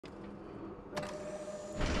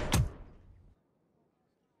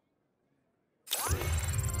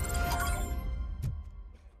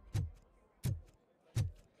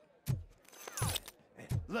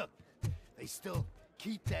still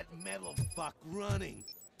keep that metal fuck running.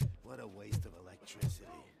 What a waste of electricity.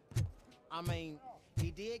 I mean,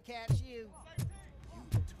 he did catch you.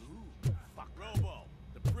 You too? Fuck. Robo,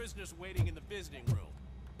 the prisoner's waiting in the visiting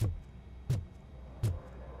room.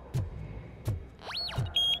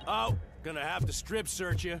 Oh, gonna have to strip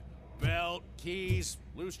search you. Belt, keys,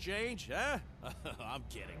 loose change, huh? I'm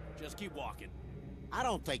kidding. Just keep walking. I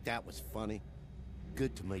don't think that was funny.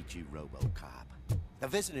 Good to meet you, Robocop. The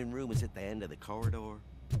visiting room is at the end of the corridor.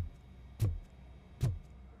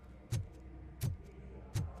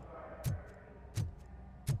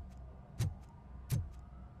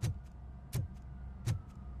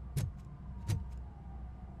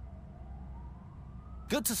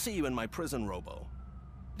 Good to see you in my prison, Robo.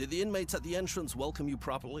 Did the inmates at the entrance welcome you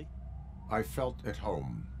properly? I felt at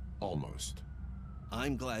home, almost.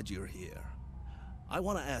 I'm glad you're here. I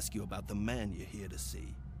want to ask you about the man you're here to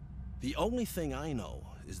see. The only thing I know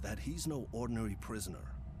is that he's no ordinary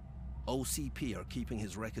prisoner. OCP are keeping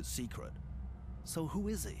his record secret. So who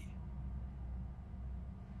is he?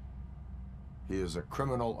 He is a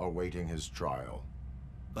criminal awaiting his trial.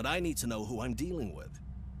 But I need to know who I'm dealing with.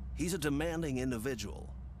 He's a demanding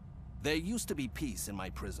individual. There used to be peace in my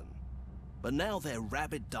prison, but now they're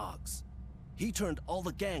rabid dogs. He turned all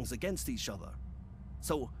the gangs against each other.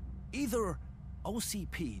 So either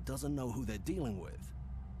OCP doesn't know who they're dealing with,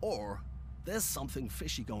 or there's something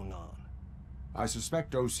fishy going on. I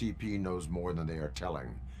suspect OCP knows more than they are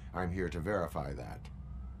telling. I'm here to verify that.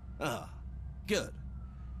 Ah, good.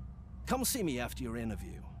 Come see me after your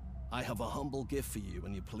interview. I have a humble gift for you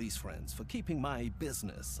and your police friends for keeping my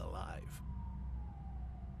business alive.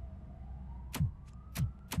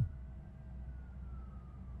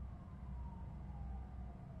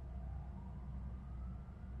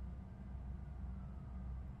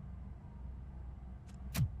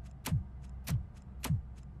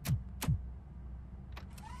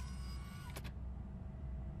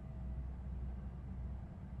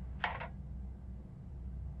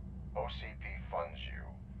 OCP funds you,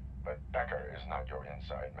 but Becker is not your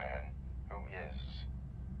inside man. Who is?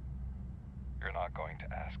 You're not going to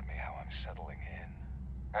ask me how I'm settling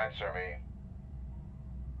in. Answer me.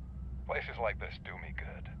 Places like this do me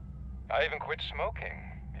good. I even quit smoking,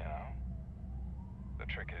 you know. The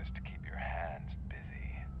trick is to keep your hands busy.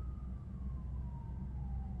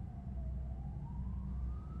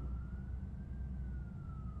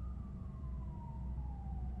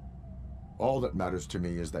 All that matters to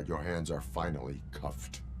me is that your hands are finally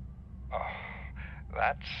cuffed. Oh,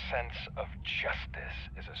 that sense of justice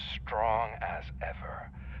is as strong as ever.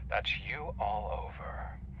 That's you all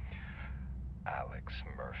over. Alex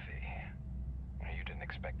Murphy. You didn't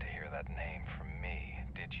expect to hear that name from me,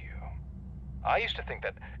 did you? I used to think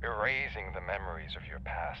that erasing the memories of your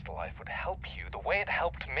past life would help you the way it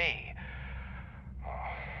helped me.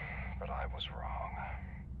 Oh, but I was wrong.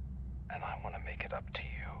 And I want to make it up to you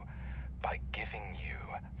by giving you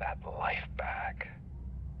that life back.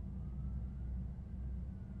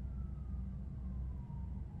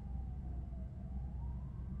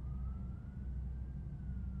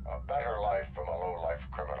 A better life from a low-life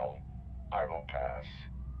criminal. I will pass.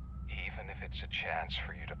 Even if it's a chance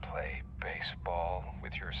for you to play baseball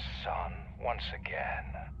with your son once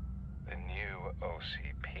again. The new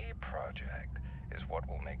OCP project is what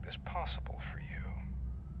will make this possible for you.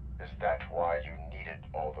 Is that why you needed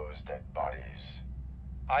all those dead bodies?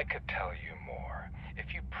 I could tell you more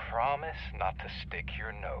if you promise not to stick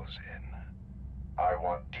your nose in. I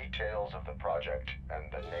want details of the project and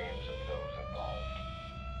the names of those involved.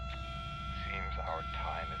 Seems our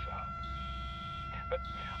time is up. But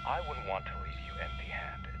I wouldn't want to leave you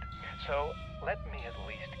empty-handed. So let me at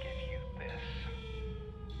least give you this.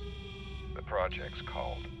 The project's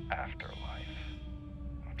called Afterlife.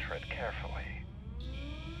 Tread carefully.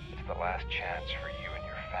 It's the last chance for you and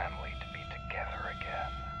your family to be together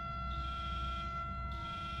again.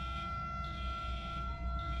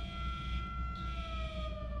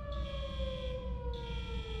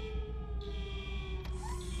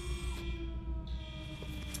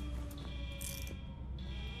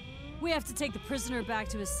 We have to take the prisoner back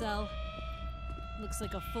to his cell. Looks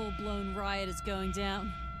like a full-blown riot is going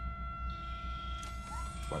down.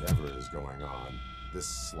 Whatever is going on, this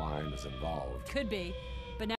slime is involved. Could be.